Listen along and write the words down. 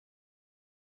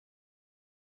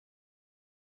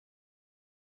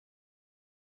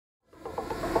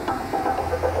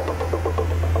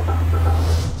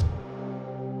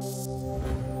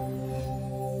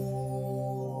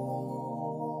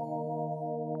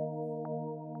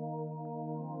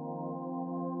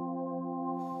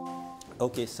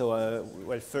Okay, so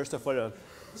well, first of all,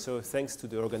 so thanks to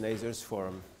the organizers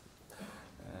for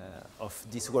of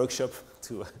this workshop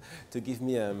to give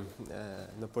me an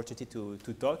opportunity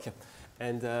to talk,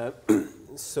 and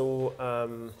so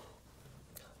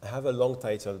I have a long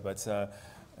title, but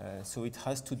so it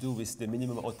has to do with the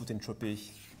minimum output entropy.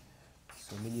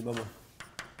 So minimum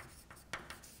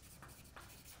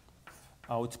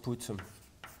output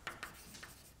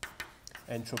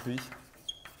entropy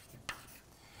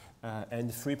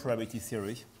and free probability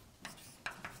theory.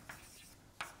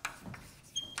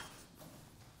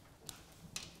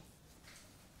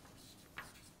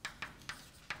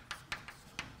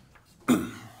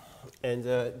 And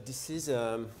this is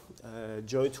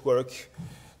joint work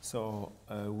so,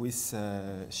 with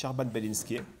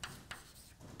Belinschi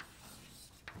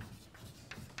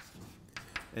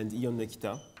and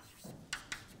Nechita.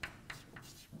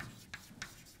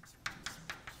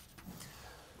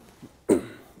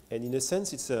 And in a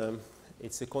sense, it's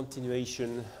a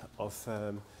continuation of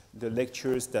the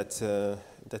lectures that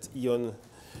that Ion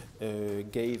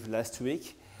gave last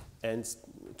week, and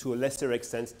to a lesser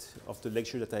extent of the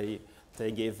lecture that I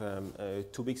gave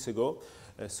 2 weeks ago.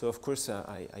 So of course,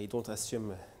 I don't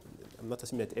assume, I'm not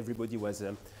assuming that everybody was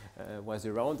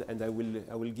around, and I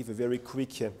will give a very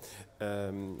quick, I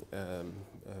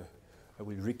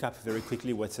will recap very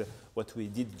quickly what we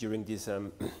did during these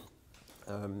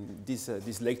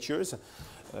lectures.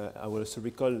 I will also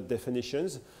recall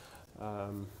definitions.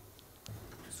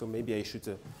 So maybe I should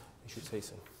say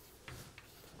so.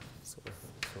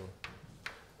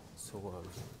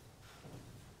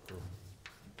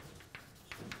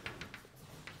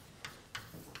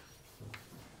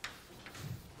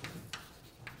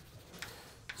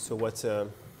 So what?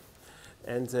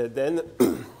 And then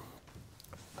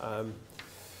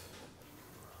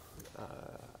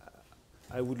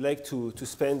I would like to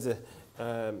spend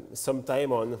some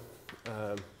time on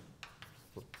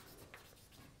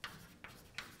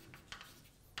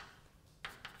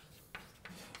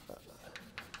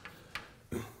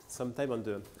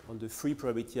the free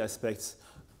probability aspects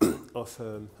of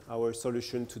our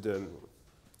solution to the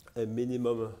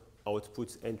minimum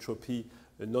output entropy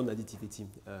non-additivity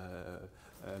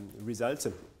result,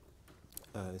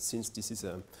 since this is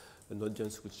an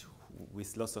audience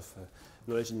with lots of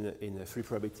knowledge in free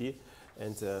probability,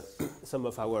 and some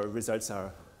of our results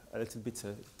are a little bit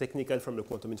technical from the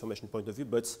quantum information point of view,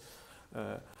 but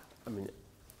I mean,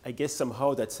 I guess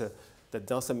somehow that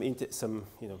there are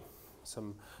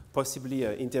some possibly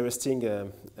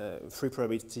interesting free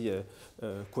probability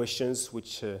questions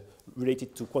which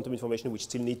related to quantum information, which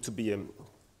still need to be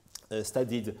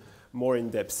studied more in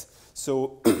depth.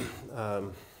 So,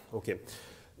 okay.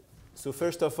 So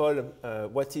first of all,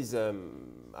 what is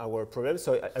our problem?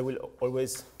 So I will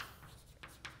always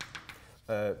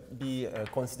be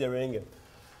considering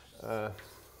a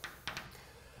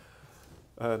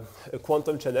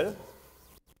quantum channel.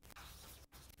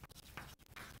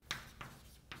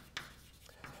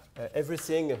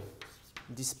 Everything,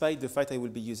 despite the fact I will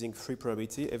be using free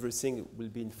probability, everything will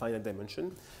be in finite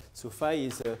dimension. So phi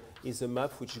is a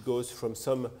map which goes from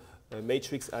some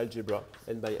matrix algebra,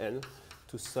 n by n,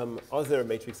 to some other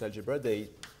matrix algebra. They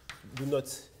do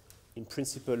not, in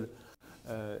principle,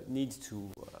 need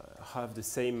to have the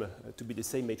same, to be the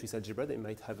same matrix algebra. They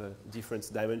might have a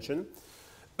different dimension.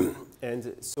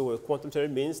 And so a quantum channel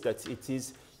means that it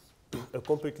is a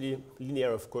completely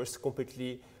linear, of course,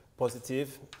 completely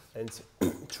positive and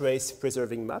trace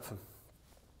preserving map.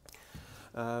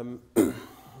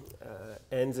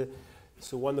 And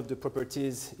so one of the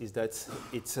properties is that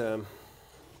it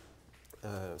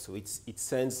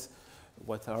sends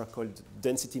what are called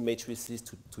density matrices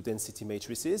to density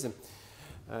matrices.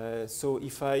 So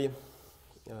if I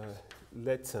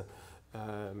let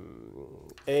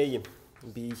A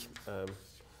be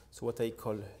so what I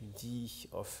call D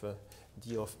of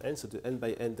n, so the n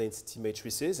by n density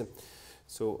matrices.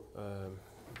 So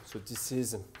so this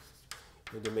is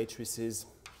the matrices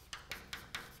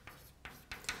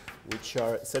which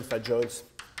are self-adjoint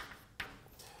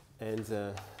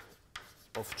and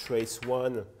of trace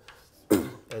 1,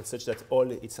 and such that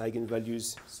all its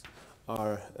eigenvalues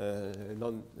are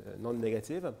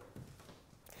non-negative.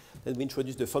 Then we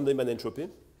introduce the von Neumann entropy.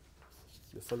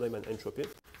 The von Neumann entropy,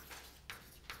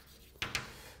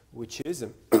 which is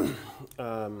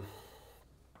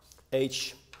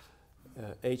h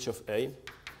of A.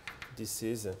 This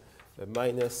is a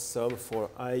minus sum for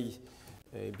I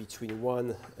between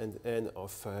 1 and n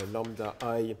of lambda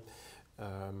I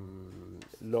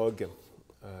log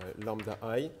lambda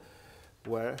I,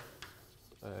 where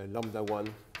lambda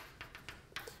 1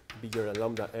 bigger than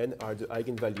lambda n are the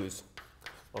eigenvalues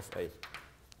of A.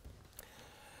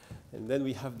 And then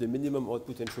we have the minimum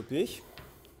output entropy.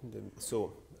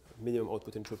 So minimum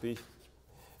output entropy,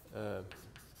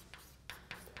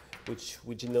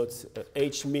 which denotes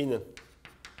H min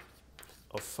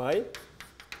of phi.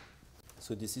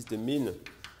 So this is the mean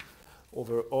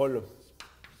over all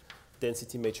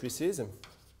density matrices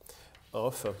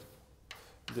of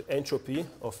the entropy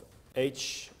of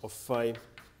H of phi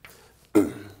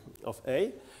of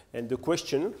A. And the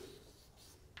question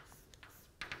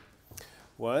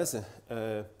was,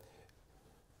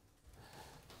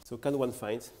 so can one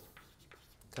find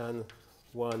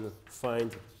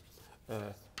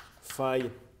phi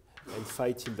and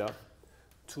phi tilde,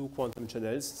 two quantum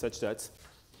channels such that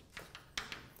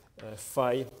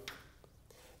phi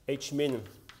H min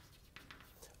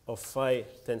of phi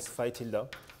times phi tilde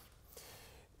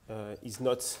is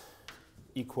not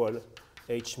equal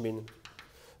H min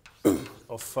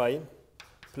of phi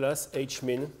plus H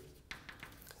min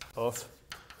of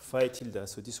phi tilde.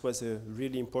 So this was a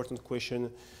really important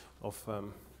question of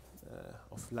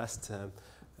last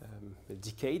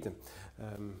decade,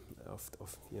 of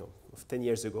 10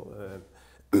 years ago,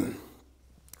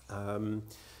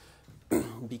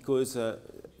 because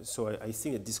so I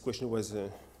think that this question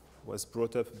was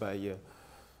brought up by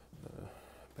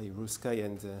Ruskay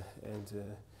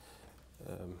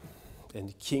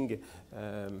and King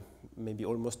maybe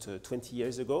almost 20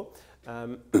 years ago.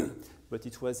 But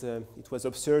it was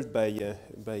observed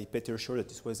by Peter Shaw that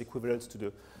this was equivalent to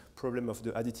the problem of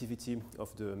the additivity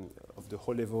of the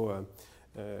Holevo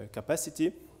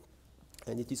capacity,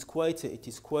 and it is quite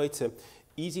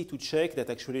easy to check that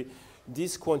actually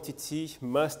this quantity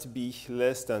must be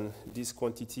less than this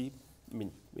quantity. I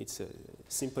mean, it's a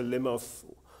simple lemma of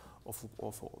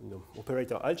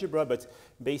operator algebra, but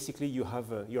basically you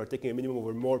are taking a minimum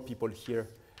over more people here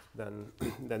than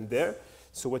there.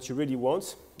 So what you really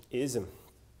want is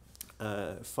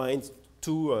find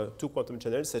two quantum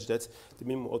channels such that the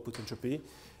minimum output entropy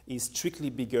is strictly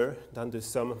bigger than the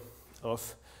sum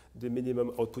of the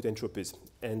minimum output entropies.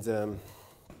 And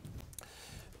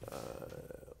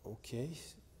okay,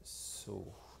 so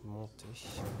monter.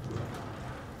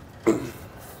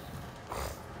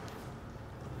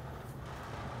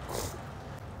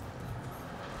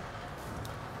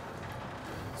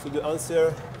 So the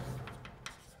answer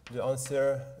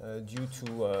due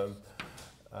to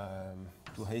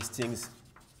Hastings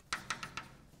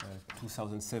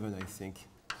 2007, I think,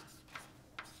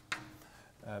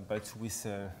 but with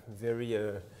very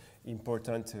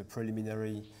important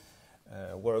preliminary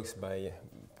works by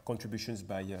contributions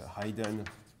by Hayden,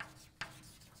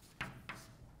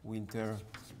 Winter,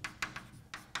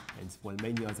 and well,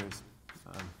 many others,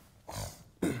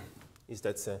 is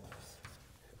that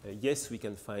yes, we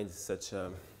can find such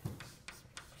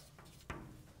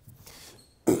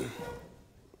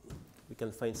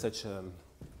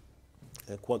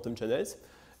quantum channels,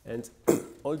 and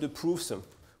all the proofs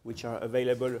which are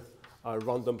available are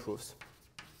random proofs.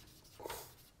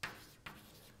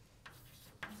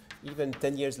 Even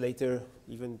 10 years later,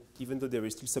 even though there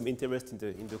is still some interest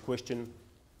in the question,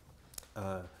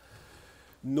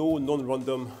 no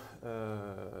non-random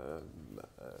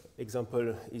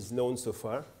example is known so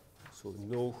far. So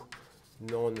no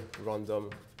non-random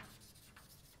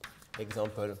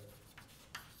example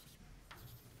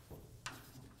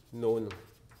known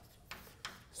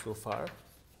so far.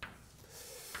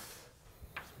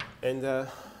 And the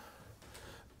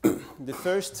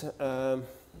first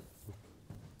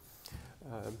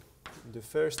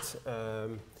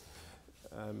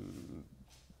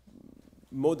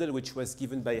model which was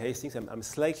given by Hastings, I'm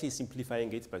slightly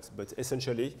simplifying it, but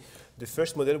essentially the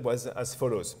first model was as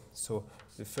follows. So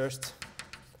the first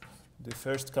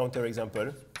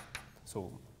counterexample,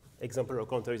 so example or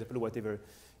counterexample, whatever.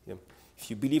 If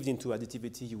you believed into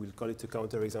additivity, you will call it a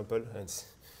counterexample, and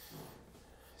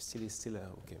still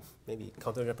okay. Maybe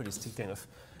counterexample is still kind of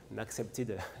an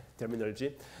accepted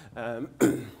terminology.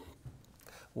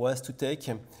 Was to take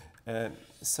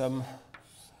some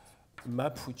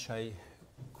map which I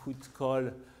could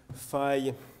call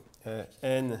phi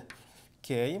n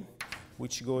k,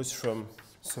 which goes from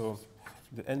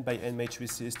the n by n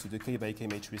matrices to the k by k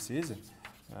matrices,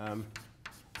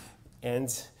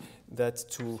 and that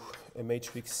to a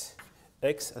matrix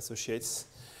X associates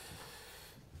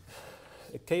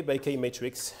a k by k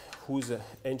matrix whose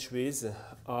entries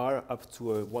are up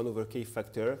to a 1 over k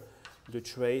factor, the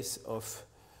trace of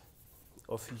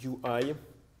ui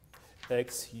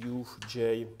x u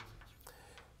j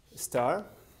star,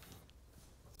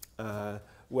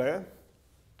 where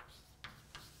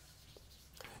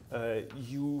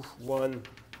u1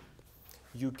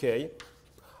 uk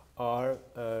are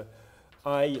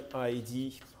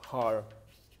IID are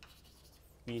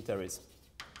unitaries,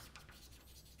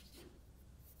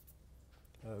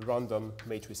 random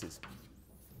matrices.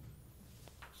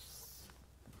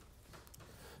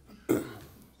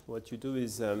 What you do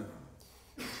is you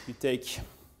take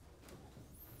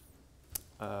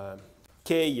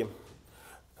k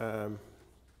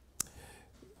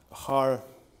R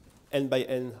n by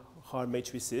n R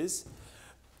matrices,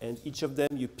 and each of them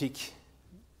you pick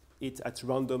it at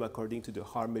random according to the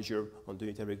R measure on the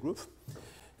unitary group,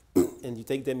 and you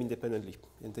take them independently,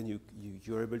 and then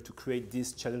you're able to create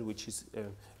this channel, which is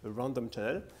a random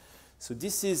channel. So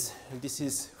this is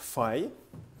phi,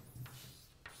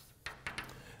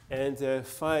 and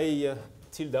phi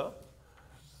tilde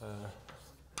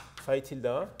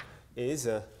is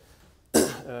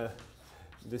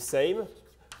the same,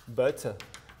 but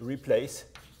replace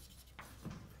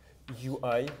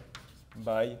ui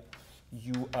by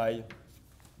ui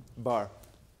bar.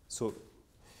 So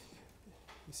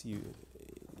you see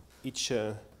each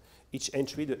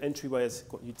entry, the entry-wise,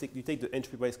 you take the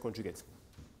entry-wise conjugate.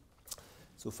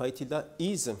 So phi tilde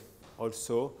is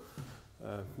also,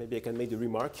 maybe I can make the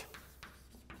remark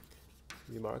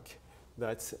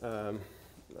that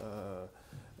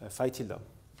phi tilde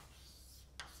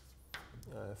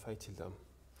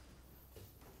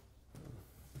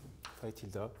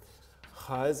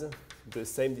has the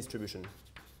same distribution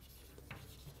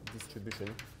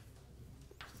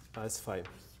as phi,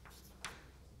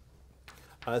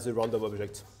 as a random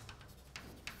object.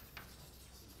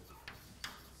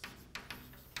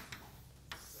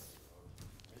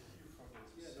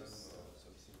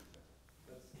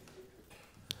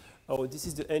 Oh, this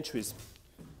is the entries.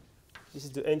 This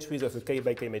is the entries of a k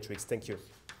by k matrix. Thank you.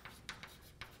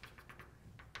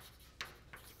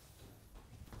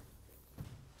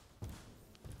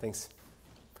 Thanks.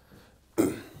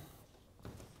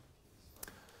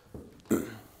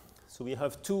 So we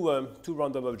have two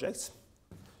random objects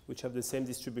which have the same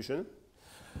distribution.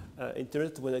 In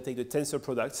turn, when I take the tensor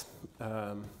product,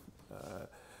 the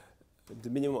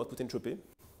minimum output entropy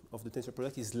of the tensor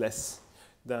product is less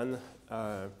than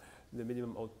the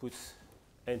minimum output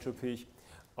entropy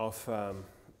of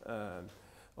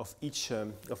each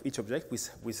object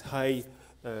with high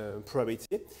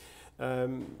probability.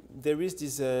 There is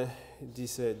this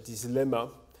lemma,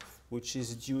 which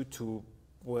is due to,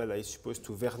 well, I suppose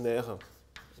to Werner,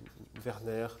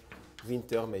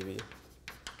 Winter, maybe.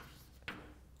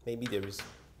 Maybe there is,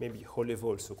 maybe Holevo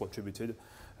also contributed.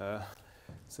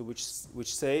 So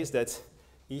which says that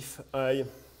if I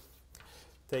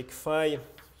take phi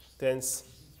tens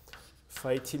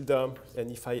phi tilde,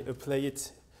 and if I apply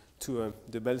it to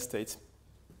the Bell state,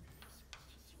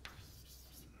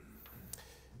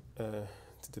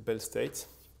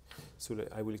 so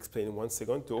I will explain in 1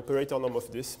 second. The operator norm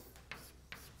of this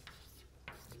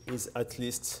is at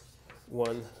least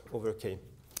 1 over k.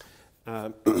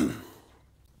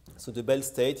 So the Bell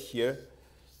state here,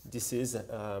 this is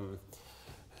the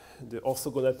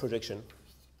orthogonal projection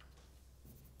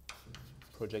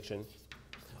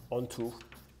onto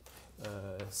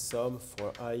sum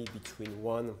for I between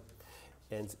 1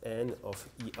 and n of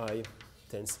ei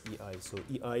tens ei. So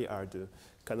ei are the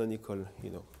canonical,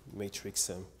 matrix,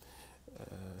 the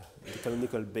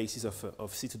canonical basis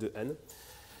of C to the n.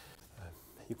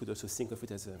 You could also think of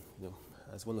it as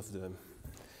as one of the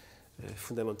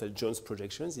fundamental Jones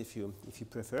projections, if you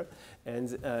prefer. And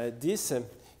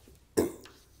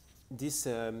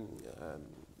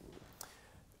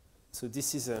so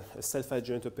this is a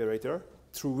self-adjoint operator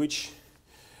through which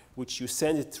you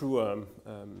send it through a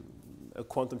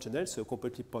quantum channel, so a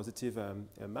completely positive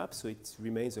map. So it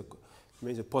remains a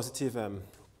positive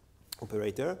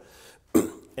operator,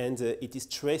 and it is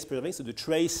trace preserving. So the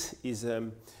trace is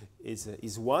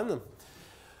 1,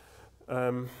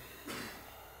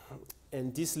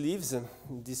 and this lives in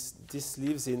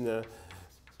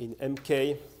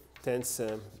mk tens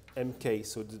mk.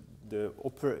 So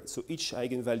so each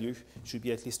eigenvalue should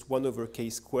be at least 1 over k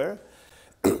square.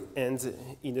 And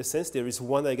in a sense, there is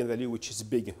one eigenvalue which is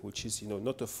big, which is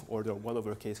not of order 1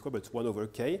 over k squared, but 1 over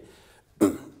k.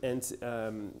 And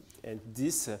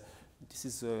this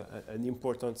is an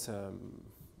important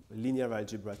linear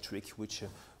algebra trick, which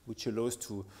allows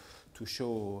to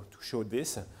show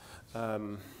this.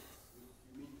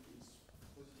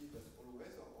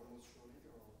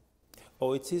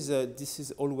 Oh, it is. This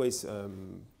is always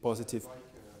positive.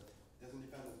 Doesn't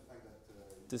depend on the fact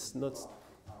that this not.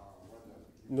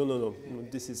 No.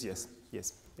 This is yes,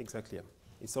 exactly. Yeah.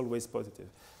 It's always positive.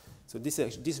 So this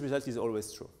result is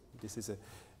always true. This is a.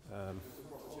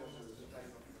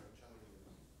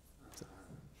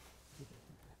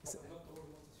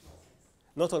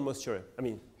 Not almost sure. I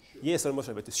mean, Yes,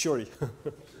 almost, but surely.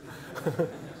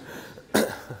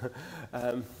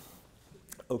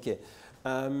 Okay.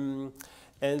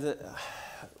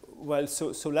 Well,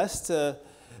 so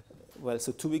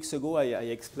 2 weeks ago I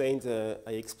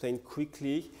explained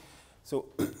quickly. So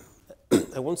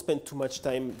I won't spend too much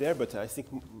time there, but I think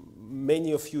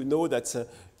many of you know that.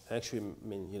 Actually, I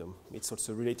mean, you know, it's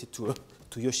also related to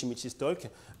Yoshimichi's talk.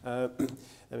 I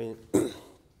mean,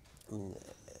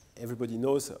 everybody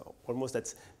knows almost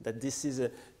that this is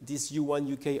this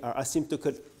U1 UK are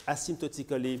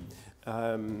asymptotically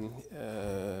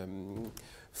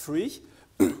free,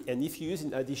 and if you use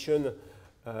in addition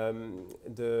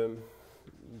the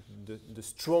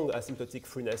strong asymptotic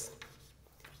freeness,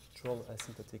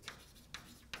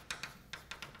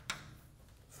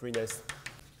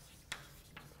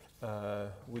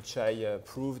 which I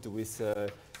proved with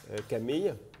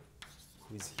Camille,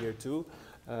 who is here too,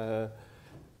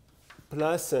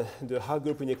 plus the Haar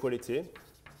group inequality,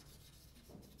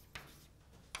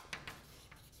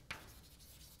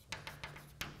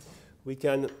 we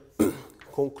can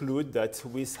conclude that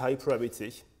with high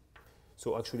probability,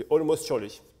 so actually almost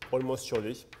surely,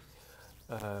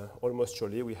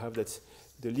 we have that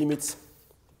the limit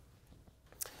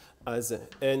as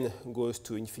n goes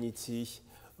to infinity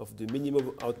of the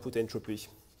minimum output entropy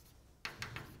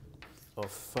of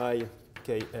phi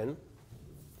kn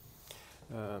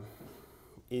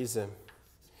is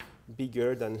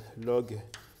bigger than log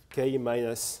k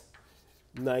minus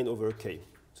 9 over k.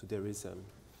 So there is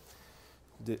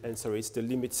the answer is the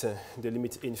limit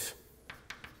inf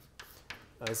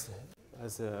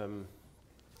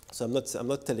so I'm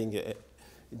not telling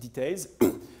details,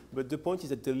 but the point is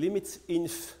that the limit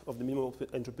inf of the minimum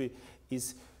output entropy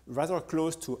is rather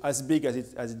close to as big as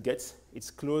it gets.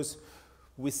 It's close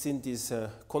within this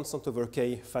constant over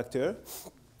k factor.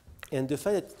 And the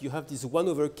fact that you have this 1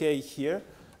 over k here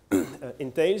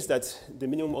entails that the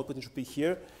minimum output entropy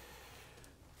here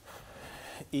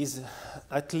is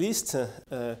at least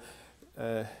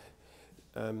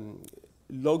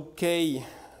log k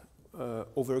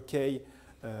over k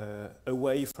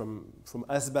away from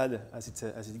as bad as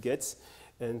it gets,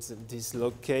 and this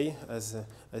log k as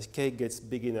k gets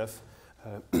big enough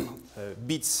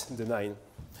beats the 9,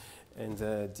 and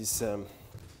this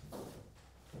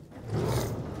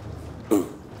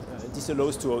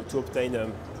allows to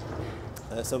obtain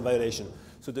some violation.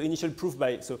 So the initial proof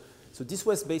so this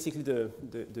was basically the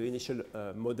initial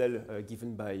model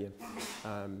given by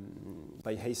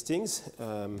Hastings.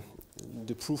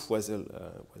 The proof was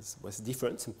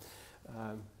different.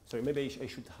 Sorry, maybe I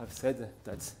should have said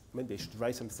that. Maybe I should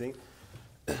write something.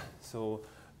 So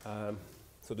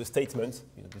the statement,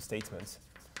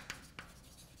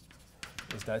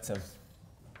 is that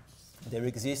there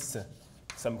exists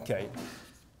some k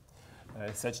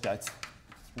such that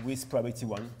with probability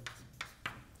 1.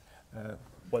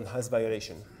 One has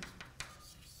violation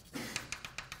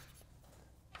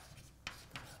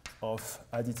of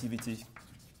additivity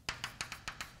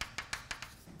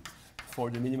for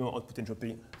the minimum output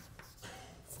entropy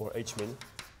for H min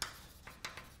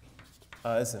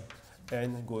as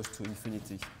n goes to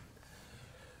infinity.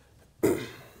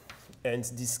 And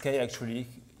this k actually,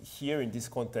 here in this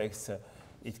context,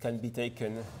 it can be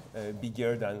taken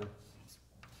bigger than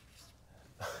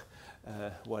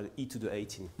well, e to the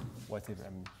 18, whatever. I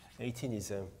mean, 18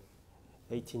 is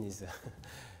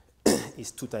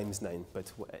 2 times 9,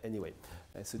 but anyway.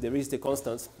 So there is the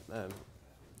constant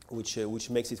which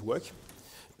makes it work.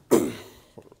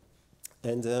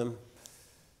 And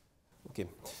okay,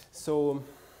 so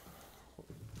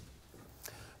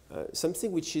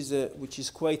something which is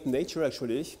quite nature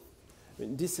actually. I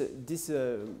mean,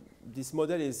 this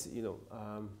model is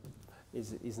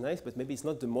is nice, but maybe it's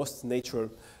not the most natural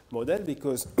model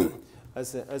because,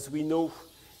 as we know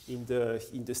in the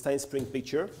Stinespring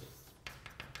picture,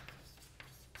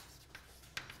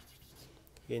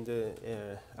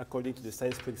 according to the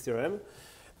Stinespring theorem,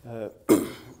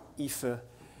 if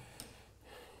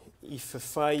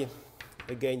phi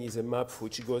again is a map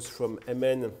which goes from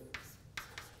Mn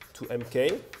to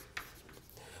Mk,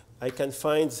 I can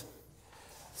find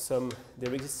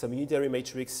there exists some unitary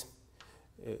matrix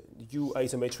U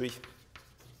isometry.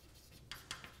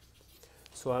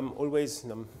 So I'm always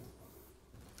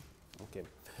okay.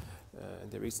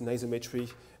 There is an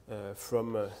isometry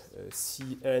from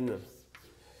Cn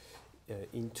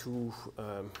into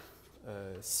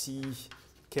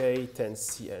Ck times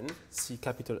Cn, C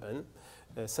capital N,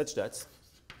 such that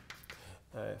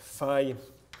phi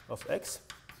of x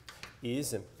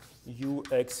is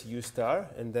Ux U star,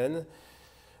 and then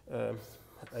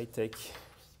I take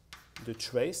the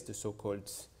trace, the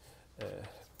so-called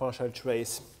partial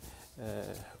trace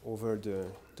over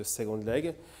the second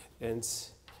leg, and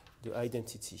the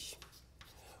identity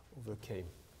over K.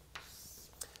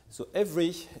 So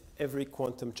every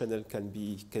quantum channel can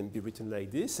be written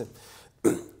like this,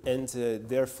 and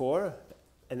therefore,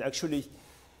 and actually,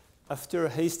 after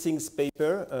Hastings'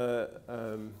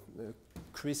 paper,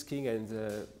 Chris King and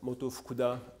Moto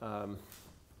Fukuda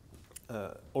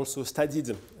also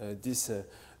studied this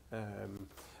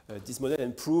model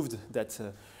and proved that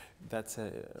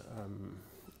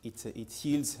it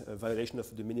yields a violation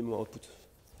of the minimum output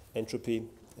entropy,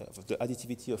 of the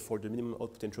additivity for the minimum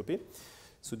output entropy.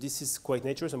 So this is quite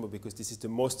natural because this is the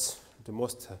most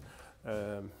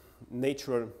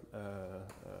natural.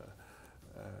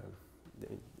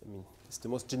 I mean, it's the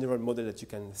most general model that you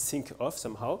can think of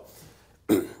somehow.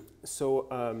 So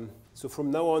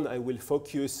from now on, I will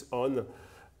focus on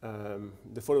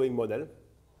the following model.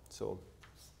 So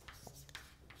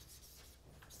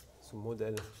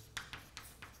model.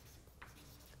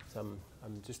 So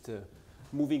I'm just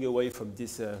moving away from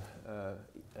this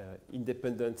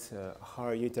independent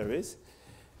higher unitaries.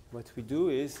 What we do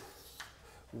is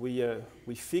we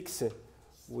fix.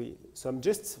 So I'm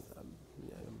just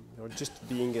you're just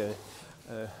being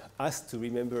asked to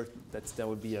remember that there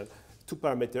will be two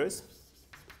parameters.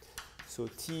 So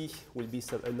t will be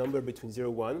a number between 0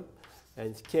 and 1,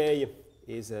 and k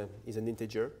is an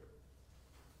integer.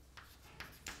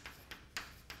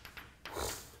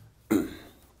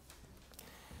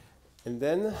 And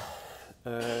then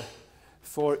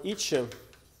for each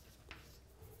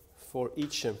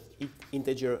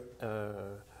integer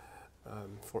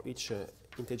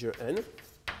n,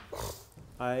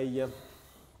 I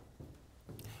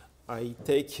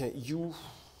take u,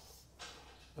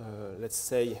 let's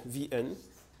say Vn.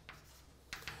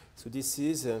 So this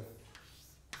is a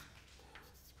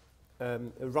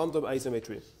random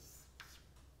isometry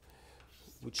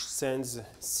which sends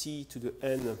c to the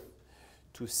n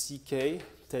to ck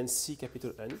times c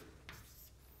capital N.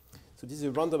 So this is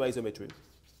a random isometry.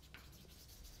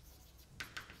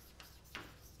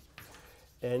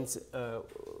 And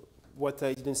what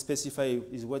I didn't specify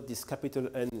is what this capital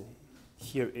N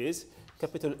here is.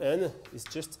 Capital N is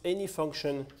just any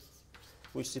function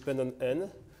which depends on n,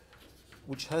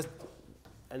 which has,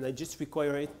 and I just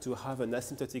require it to have an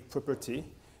asymptotic property,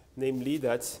 namely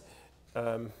that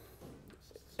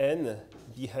n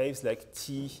behaves like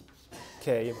t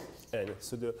k n.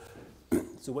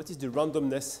 So what is the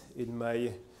randomness in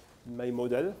my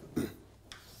model?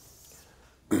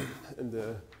 And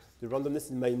the randomness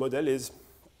in my model is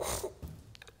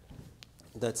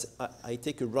that I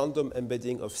take a random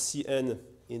embedding of Cn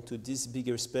into this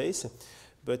bigger space,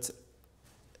 but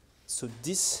so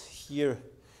this here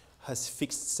has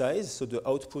fixed size, so the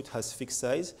output has fixed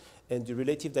size, and the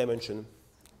relative dimension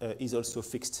is also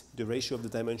fixed. The ratio of the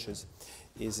dimensions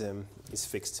is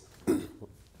fixed.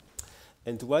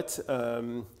 And what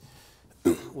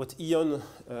Ion?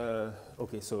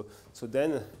 Okay, so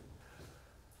then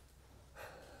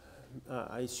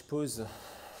I suppose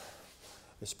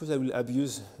I will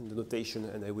abuse the notation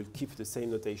and I will keep the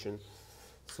same notation.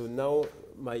 So now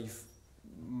my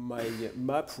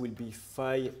map will be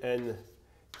phi n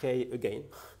k again.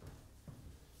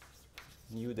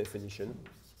 New definition.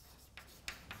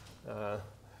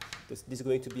 This is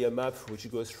going to be a map which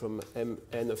goes from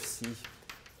mn of c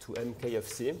to mk of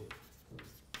c.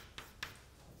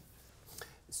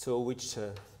 So which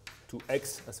to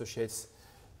x associates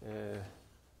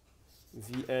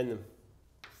Vn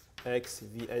x,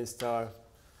 Vn star,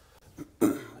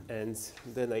 and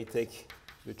then I take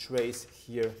the trace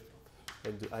here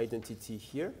and the identity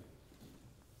here.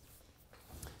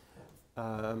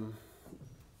 And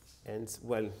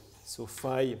well, so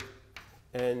phi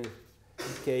n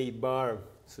k bar,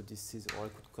 so this is, or I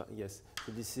could, yes,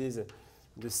 so this is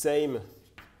the same,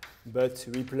 but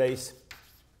replace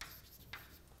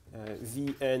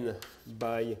Vn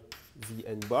by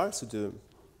Vn bar, so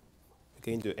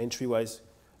again the entry-wise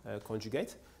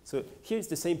conjugate. So here is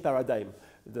the same paradigm.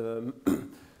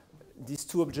 These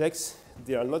two objects,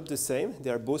 they are not the same.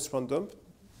 They are both random,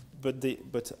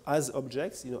 but as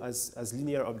objects, as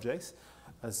linear objects,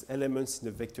 as elements in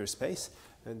the vector space,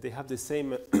 and they have the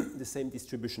same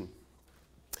distribution.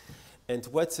 And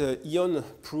what Ion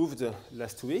proved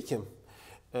last week,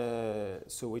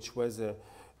 so which was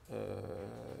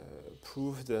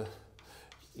proved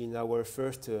in our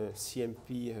first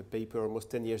CMP paper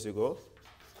almost 10 years ago.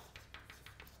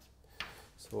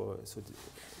 So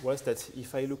was that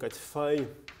if I look at phi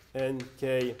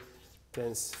nk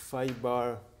times phi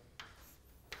bar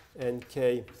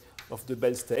nk of the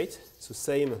Bell state, so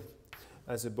same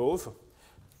as above,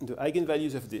 the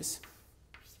eigenvalues of this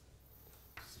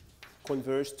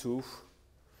converge to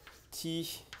t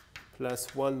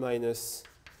plus 1 minus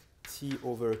t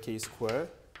over k square,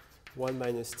 1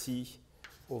 minus t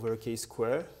over k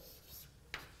square.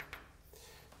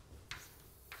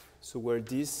 So where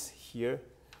this here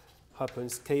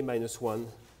happens k minus 1,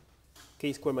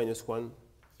 k square minus 1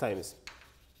 times.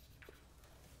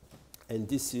 And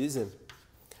this is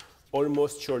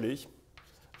almost surely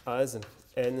as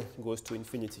n goes to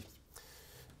infinity.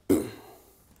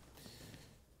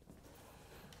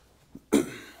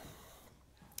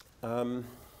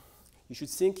 You should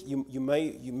think, you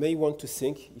may want to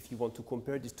think, if you want to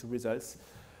compare these two results,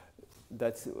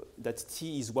 that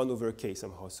t is 1 over k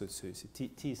somehow. So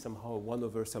t is somehow 1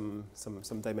 over some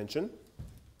dimension.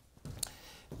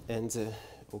 And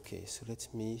okay, so let's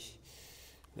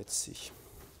see.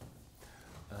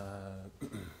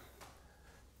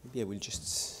 Maybe I will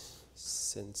just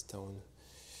send down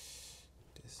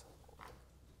this.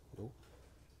 No.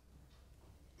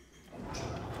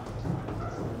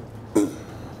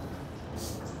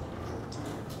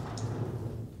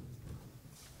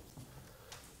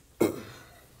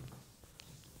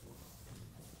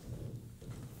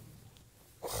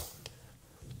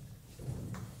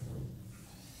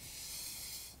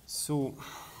 So,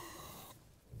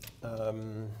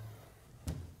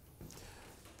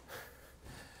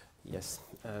 yes,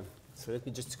 so let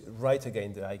me just write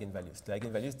again the eigenvalues. The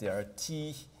eigenvalues, they are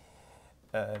t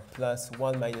plus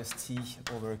 1 minus t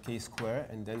over k square,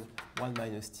 and then 1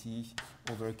 minus t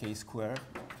over k square,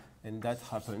 and that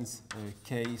happens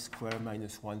k square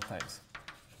minus 1 times.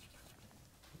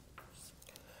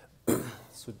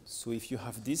 So if you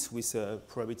have this with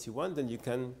probability 1, then you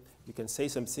can say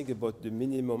something about the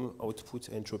minimum output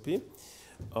entropy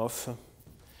of,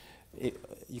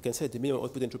 you can say the minimum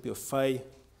output entropy of phi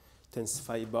times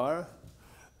phi bar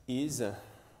is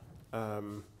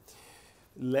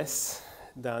less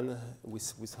than,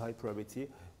 with high probability,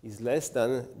 is less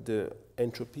than the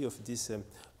entropy of this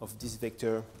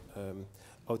vector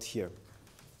out here.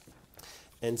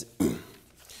 And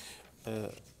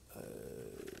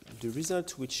the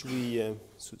result which we,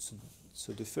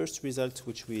 so the first result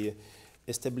which we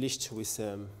established with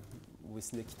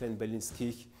Nechita and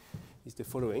Belinschi is the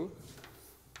following.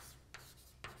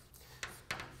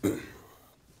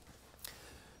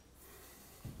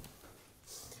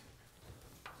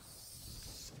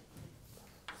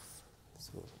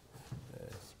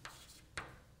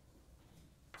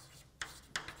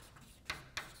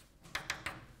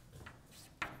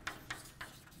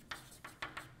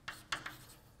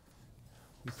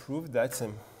 We proved that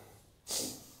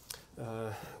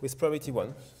with probability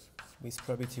 1,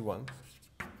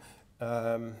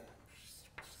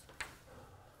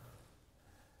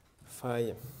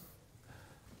 phi,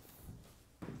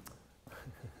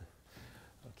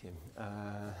 okay,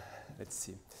 let's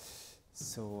see.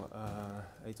 So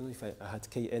I don't know if I had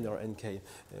kn or nk,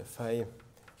 phi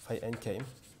nk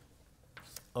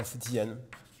of dn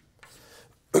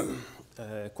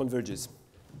converges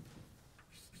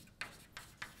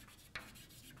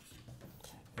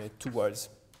towards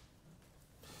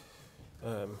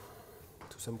to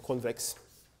some convex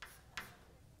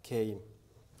k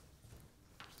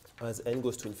as n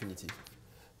goes to infinity,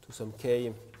 to some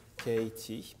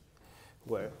kt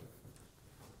where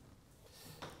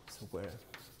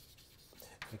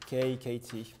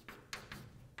kt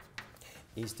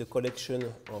is the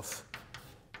collection of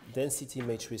density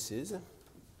matrices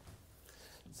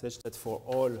such that for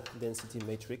all density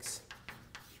matrix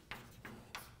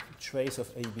trace of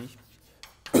AB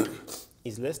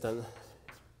is less than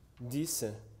this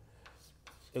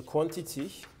a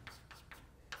quantity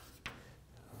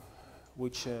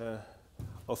which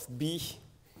of B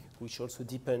which also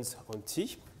depends on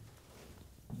T.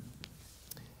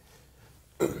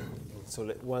 So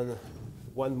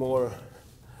one more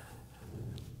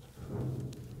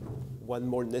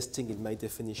nesting in my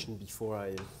definition before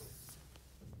I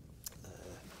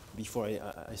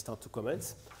start to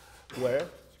comment, where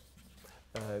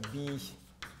B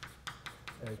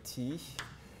T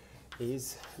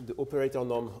is the operator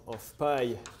norm of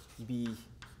pi B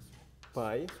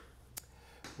pi,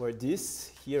 where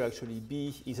this here actually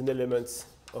B is an element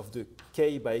of the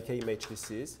K by K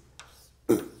matrices,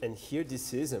 and here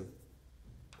this is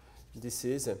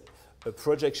a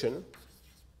projection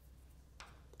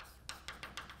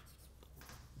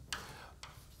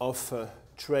of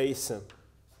trace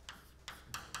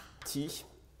T,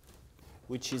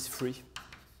 which is free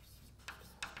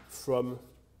from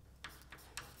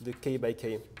the K by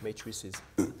K matrices.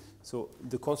 So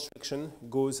the construction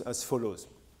goes as follows.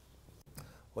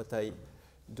 What I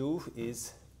do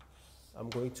is I'm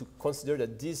going to consider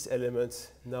that this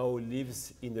element now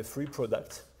lives in the free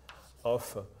product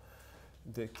of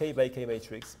the K by K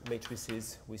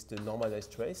matrices with the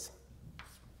normalized trace,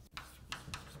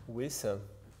 with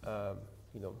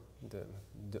you know,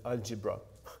 the algebra,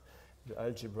 the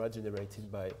algebra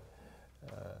generated by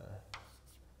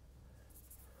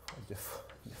the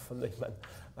von Neumann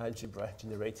algebra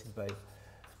generated by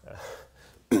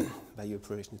by a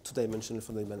projection, two-dimensional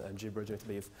von Neumann algebra generated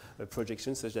by a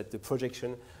projection, such that the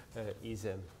projection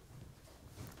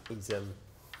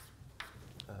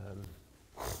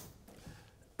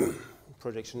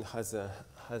projection has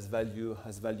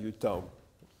value tau.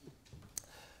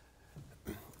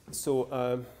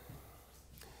 So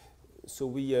so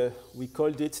we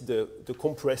called it the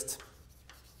compressed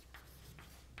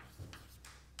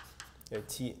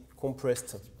T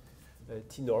compressed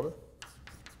T norm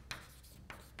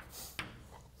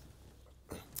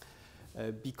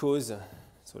because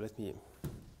so let me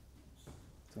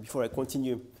before I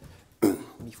continue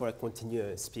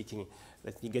speaking,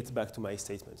 let me get back to my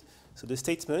statement. So the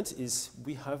statement is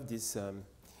we have this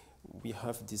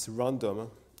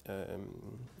random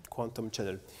quantum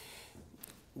channel.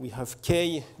 We have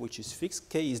K, which is fixed.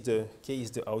 K is the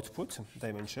output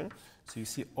dimension. So you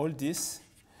see all this.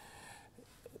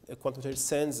 A quantum channel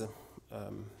sends a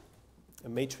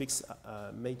matrix,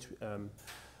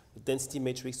 density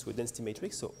matrix to a density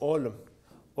matrix. So all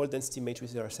density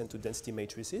matrices are sent to density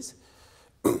matrices.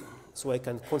 So I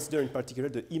can consider in particular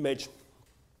the image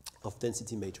of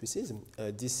density matrices.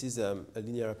 This is a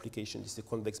linear application. This is a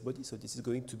convex body. So this is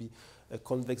going to be a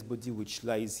convex body which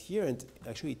lies here. And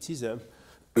actually it is a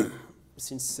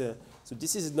so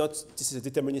this is a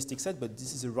deterministic set, but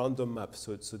this is a random map.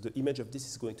 So the image of this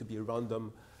is going to be a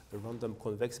random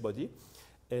convex body.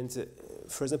 And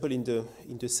for example, in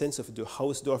the sense of the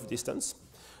Hausdorff distance,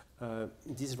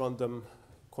 this random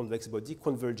convex body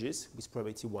converges with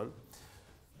probability 1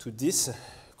 to this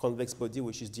convex body,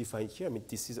 which is defined here. I mean,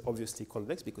 this is obviously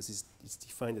convex because it's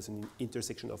defined as an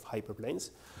intersection of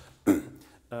hyperplanes. It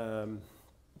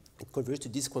converges to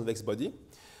this convex body,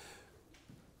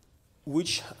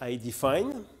 which I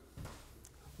define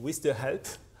with the help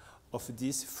of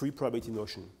this free probability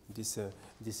notion, this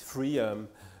free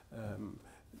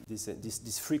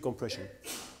compression.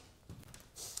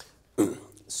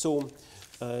 So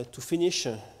to finish,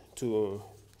 so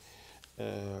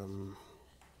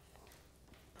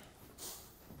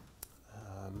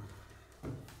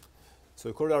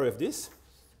a corollary of this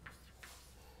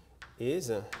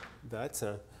is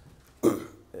that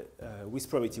with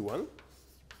probability 1,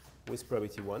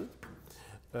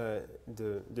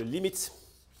 the limit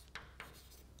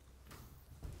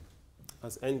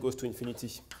as n goes to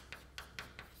infinity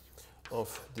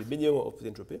of the minimum output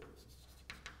entropy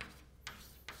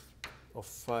of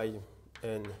phi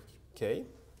n k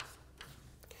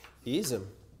is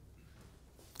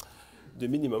the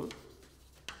minimum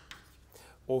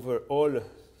over all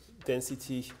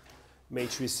density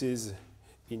matrices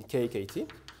in KKT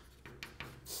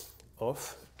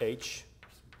of H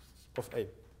of A.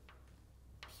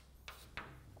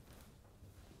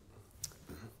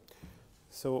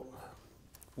 So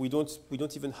we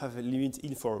don't even have a limit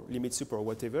in for limit super or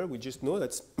whatever. We just know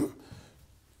that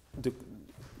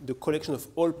the collection of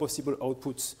all possible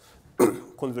outputs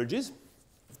converges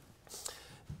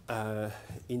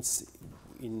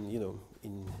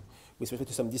with respect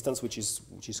to some distance which is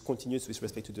continuous with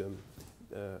respect to the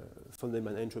von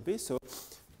Neumann entropy. So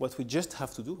what we just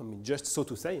have to do, I mean, just so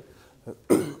to say,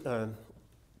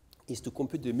 is to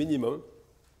compute the minimum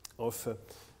of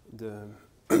the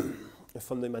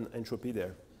von Neumann entropy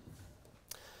there.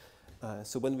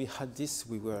 So when we had this,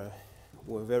 we were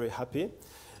very happy,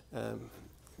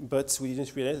 but we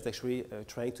didn't realize that actually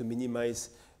trying to minimize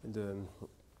the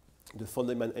von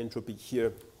Neumann entropy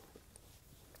here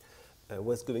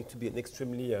was going to be an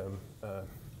extremely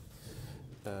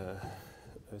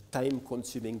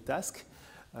time-consuming task.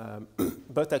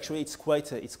 But actually, it's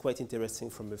quite interesting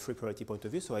from a free probability point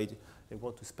of view. So I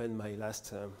want to spend my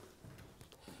last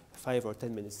 5 or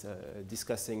 10 minutes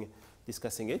discussing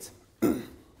it.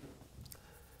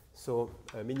 So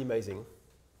minimizing.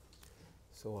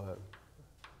 So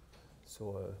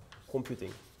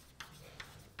computing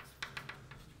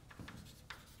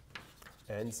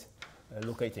and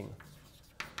locating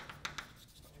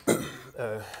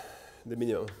the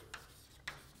minimum.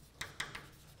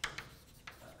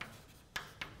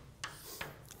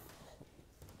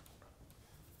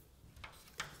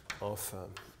 Of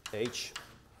H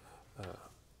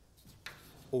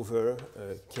over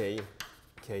K.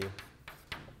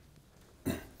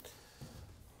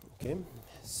 Okay,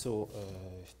 So,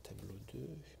 tableau 2,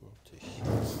 monter.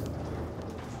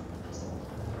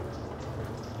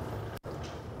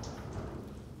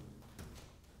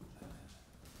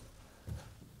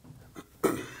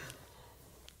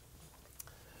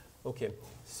 Okay,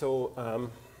 so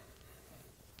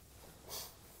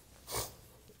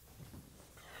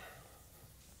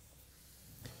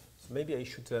maybe I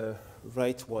should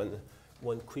write one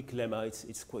quick lemma.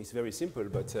 It's very simple,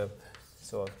 but a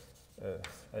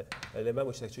lemma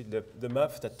which is actually the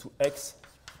map that to x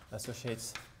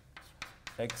associates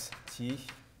xt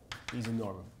is a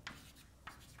norm.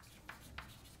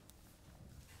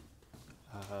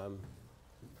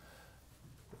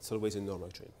 It's always a norm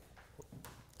actually.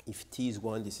 If t is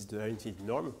 1, this is the infinite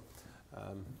norm.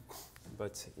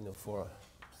 But you know, for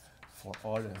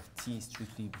all t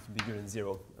strictly bigger than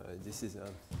 0, this is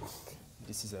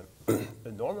a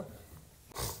norm.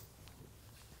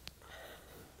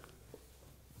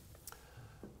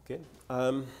 Okay,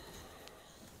 and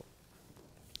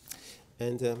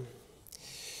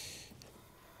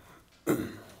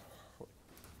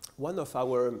one of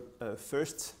our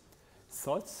first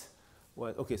thoughts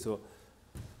was so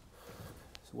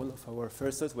one of our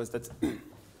first thoughts was that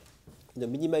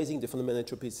minimizing the fundamental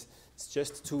entropies is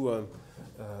just too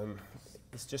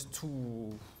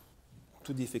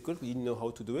too difficult. We didn't know how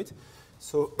to do it,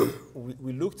 so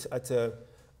we looked at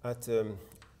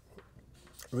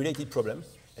related problem,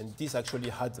 and this actually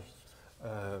had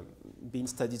been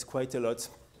studied quite a lot,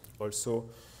 also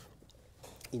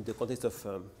in the context of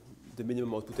the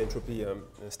minimum output entropy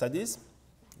studies.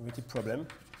 Related problem,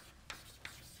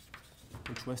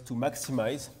 which was to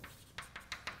maximize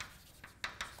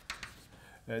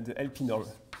the LP norm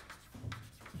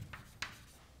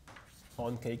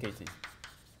on KKT.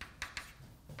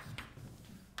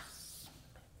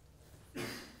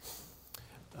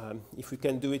 If we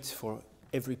can do it for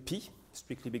every p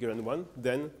strictly bigger than 1,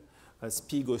 then as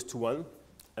p goes to 1,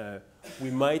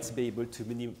 we might be able to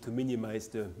minimize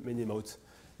the minimum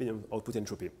output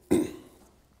entropy.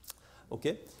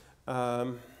 Okay,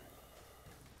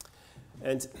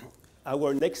 and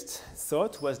our next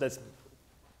thought was that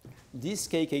this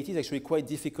KKT is actually quite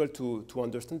difficult to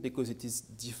understand because it is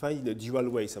defined in a dual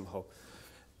way somehow.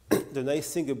 The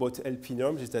nice thing about LP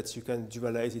norms is that you can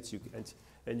dualize it,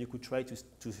 and you could try to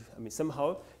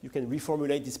somehow you can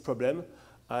reformulate this problem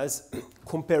as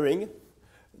comparing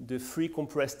the free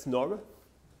compressed norm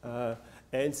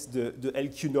and the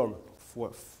LQ norm,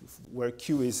 where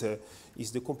Q is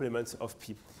the complement of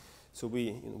P. So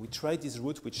we tried this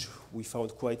route, which we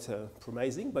found quite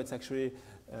promising, but actually,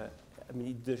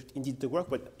 it indeed work,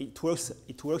 but it works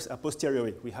a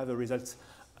posteriori. We have a result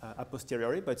a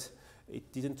posteriori, but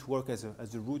it didn't work as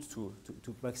a route to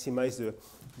maximize the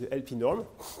LP norm.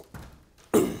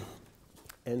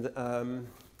 And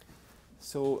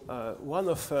so one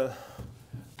of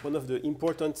the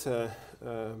important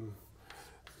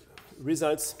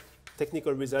results,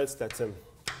 technical results that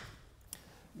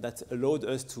allowed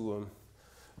us to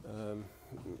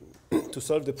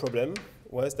solve the problem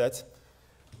was that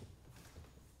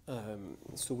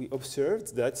so we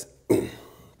observed that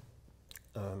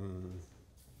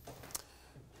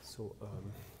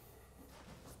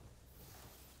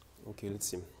okay, let's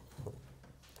see.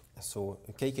 So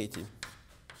KKT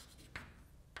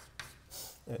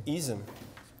is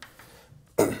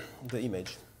the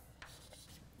image.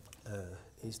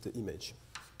 Is the image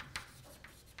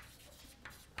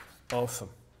of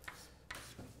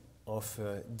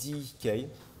dk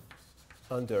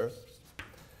under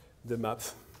the map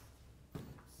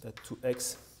that to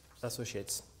x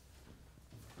associates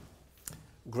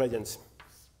gradient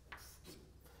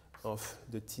of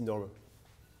the T norm.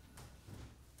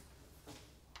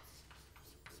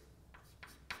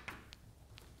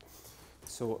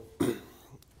 So,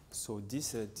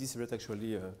 this rate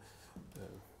actually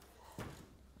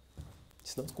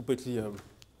it's not completely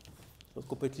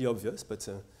obvious, but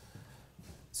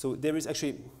so there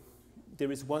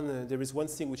is one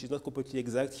thing which is not completely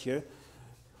exact here,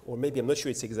 or maybe I'm not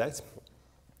sure it's exact.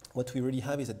 What we really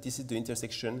have is that this is the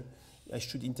intersection. I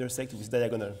should intersect with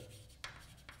diagonal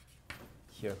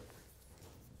here.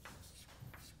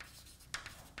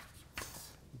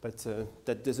 But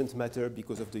that doesn't matter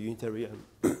because of the unitary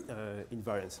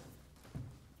invariance.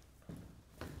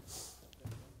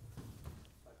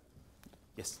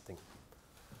 Yes, thank you.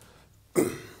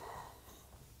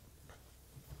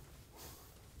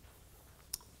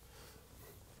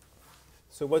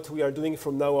 So what we are doing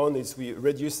from now on is we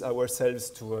reduce ourselves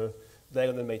to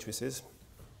diagonal matrices.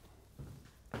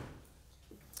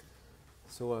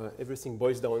 So everything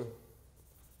boils down.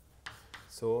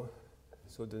 So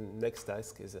the next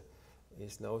task is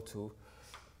now to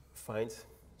find,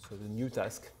 so the new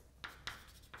task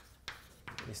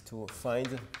is to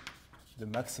find the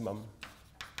maximum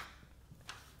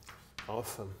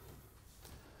of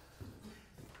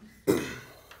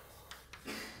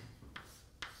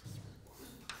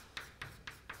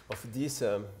this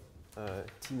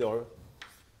tenor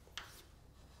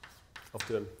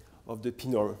of the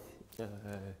tenor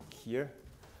here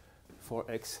for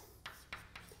x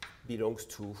belongs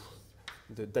to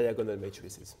the diagonal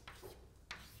matrices.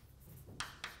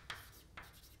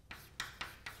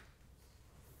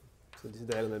 So this is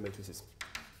diagonal matrices.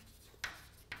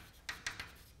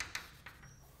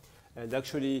 And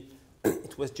actually,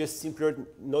 it was just simpler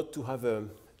not to have a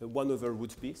 1 over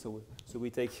root p. So we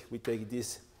take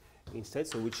this instead,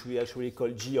 so which we actually call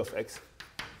g of x.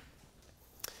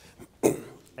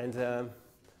 And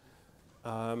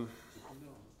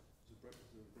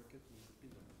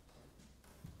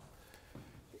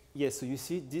yes, so you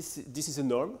see this is a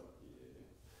norm.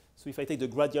 So if I take the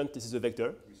gradient, this is a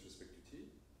vector. With respect to t?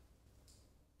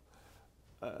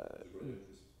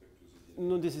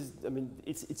 No, this is. I mean,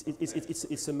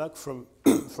 it's a map from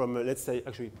let's say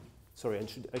actually. Sorry, I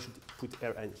should put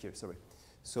Rn here. Sorry.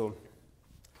 So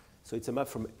it's a map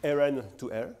from Rn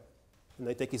to R, and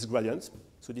I take its gradient.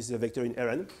 So this is a vector in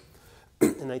Rn,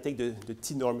 and I take the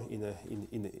t norm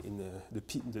the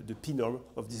p norm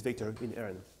of this vector in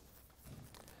Rn.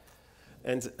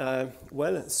 And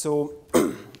well, so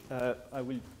I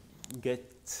will get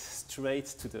straight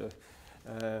to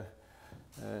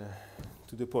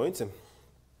the point.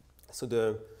 So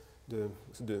the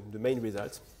main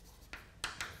result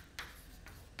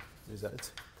is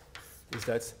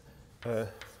that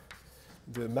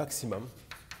the maximum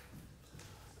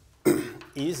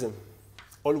is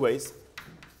always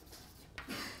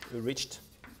reached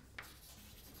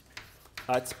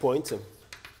at point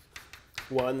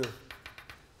 1,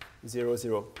 0,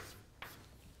 0.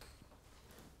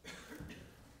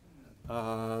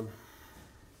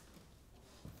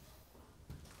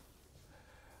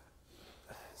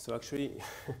 So actually,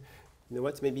 you know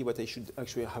what? Maybe what I should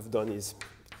actually have done is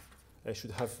I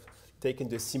should have taken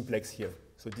the simplex here.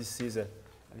 So this is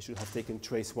I should have taken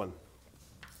trace 1.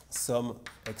 Sum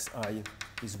xi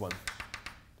is 1.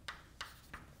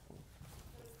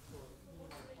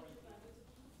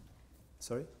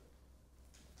 Sorry?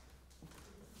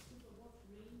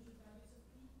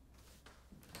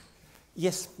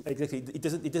 Yes, exactly. It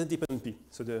doesn't depend on p.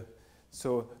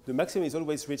 So the maximum is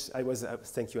always reached.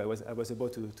 Thank you. I was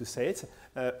about to say it.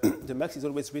 The max is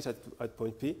always reached at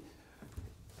point p,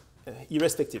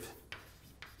 irrespective.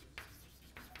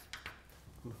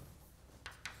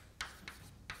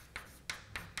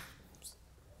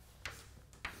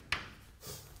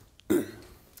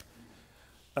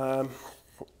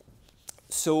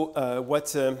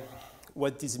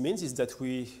 What this means is that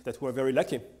we're very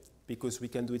lucky, because we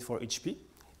can do it for each p,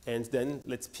 and then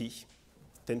let's p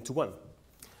tend to 1.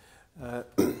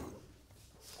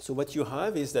 So what you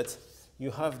have is that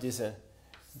you have this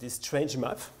strange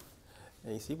map,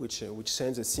 and you see, which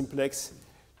sends a simplex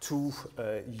to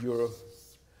your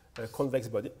convex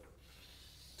body,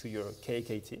 to your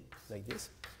kkt, like this,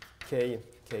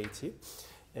 kkt.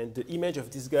 And the image of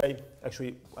this guy,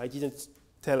 actually, I didn't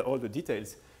tell all the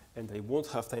details, and I won't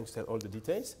have time to tell all the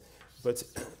details, but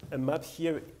a map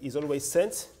here is always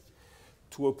sent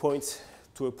to a point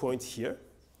here.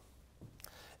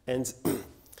 And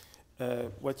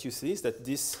what you see is that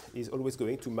this is always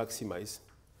going to maximize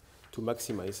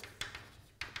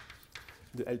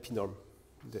the LP norm,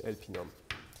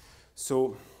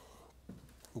 So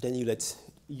then it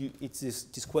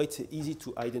is quite easy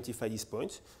to identify this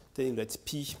point. Then you let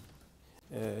p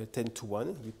tend to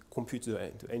 1. You compute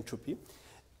the entropy,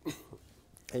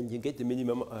 and you get the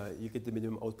minimum.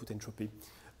 Output entropy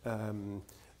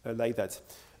like that.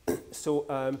 So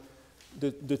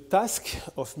the task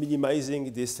of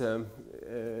minimizing this, of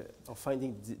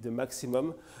finding the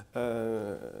maximum,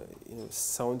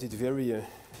 sounded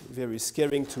very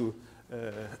scaring to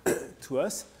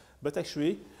us. But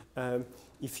actually,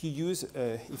 if you use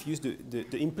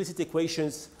the implicit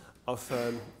equations of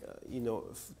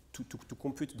to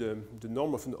compute the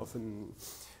norm of an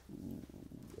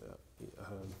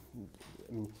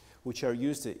which are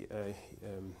used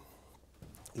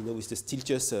with the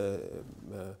Stieltjes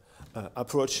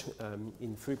approach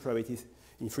in free probability,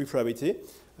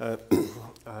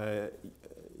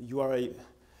 you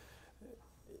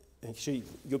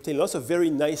obtain lots of very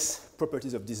nice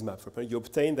properties of this map. You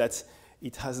obtain that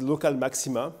it has local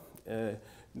maxima.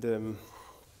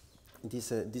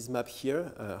 This map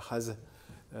here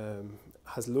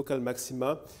has local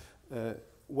maxima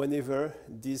whenever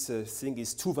this thing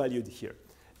is two-valued here,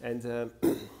 and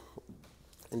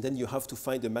And then you have to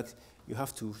find the max. You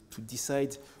have to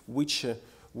decide which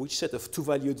set of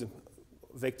two-valued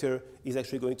vector is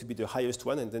actually going to be the highest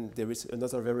one. And then there is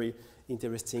another very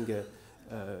interesting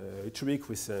trick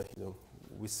with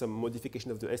with some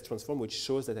modification of the S transform, which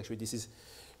shows that actually this is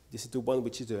the one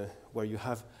which is where you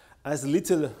have as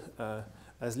little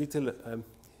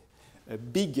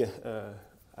big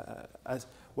as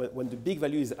when the big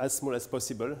value is as small as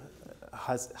possible,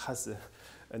 has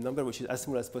a number which is as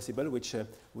small as possible, which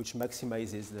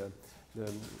maximizes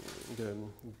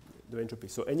the entropy.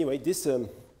 So anyway, this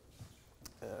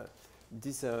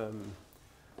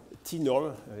T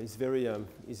norm is very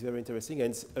interesting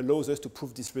and allows us to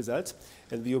prove this result.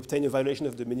 And we obtain a violation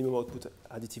of the minimum output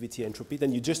additivity entropy.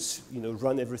 Then you just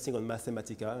run everything on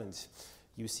Mathematica, and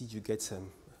you see you get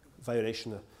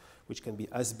violation which can be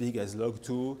as big as log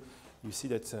 2. You see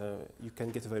that you can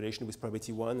get a violation with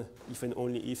probability 1 if and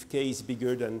only if k is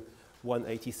bigger than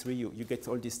 183. You get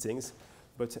all these things.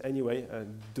 But anyway,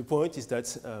 the point is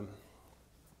that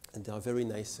and there are very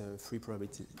nice free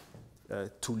probability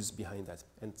tools behind that.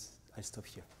 And I stop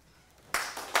here.